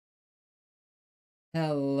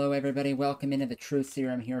Hello, everybody. Welcome into the Truth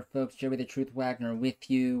Serum here, folks. Joey the Truth Wagner with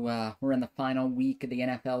you. We're in the final week of the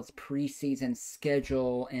NFL's preseason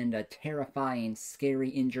schedule, and a terrifying, scary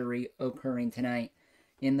injury occurring tonight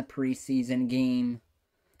in the preseason game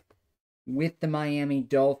with the Miami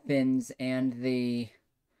Dolphins and the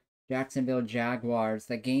Jacksonville Jaguars.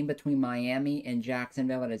 The game between Miami and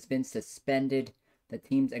Jacksonville, it has been suspended. The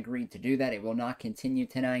teams agreed to do that. It will not continue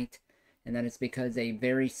tonight. And that is because a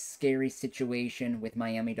very scary situation with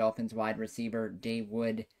Miami Dolphins wide receiver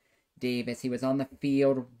Daewood Davis. He was on the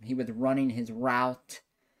field, he was running his route,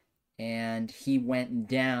 and he went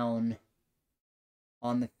down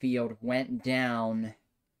on the field, went down.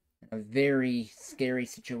 A very scary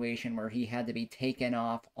situation where he had to be taken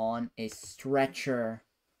off on a stretcher.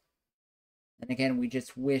 And again, we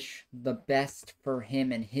just wish the best for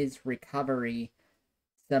him and his recovery.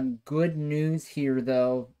 Some good news here,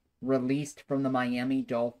 though, released from the Miami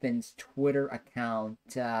Dolphins Twitter account.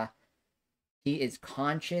 He is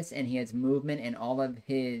conscious and he has movement in all of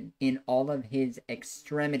his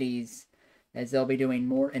extremities, as they'll be doing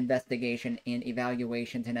more investigation and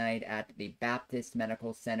evaluation tonight at the Baptist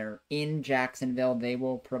Medical Center in Jacksonville. They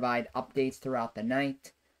will provide updates throughout the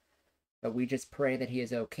night, but we just pray that he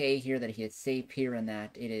is okay here, that he is safe here, and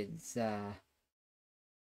that it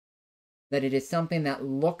is something that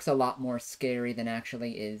looks a lot more scary than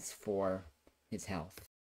actually is for his health.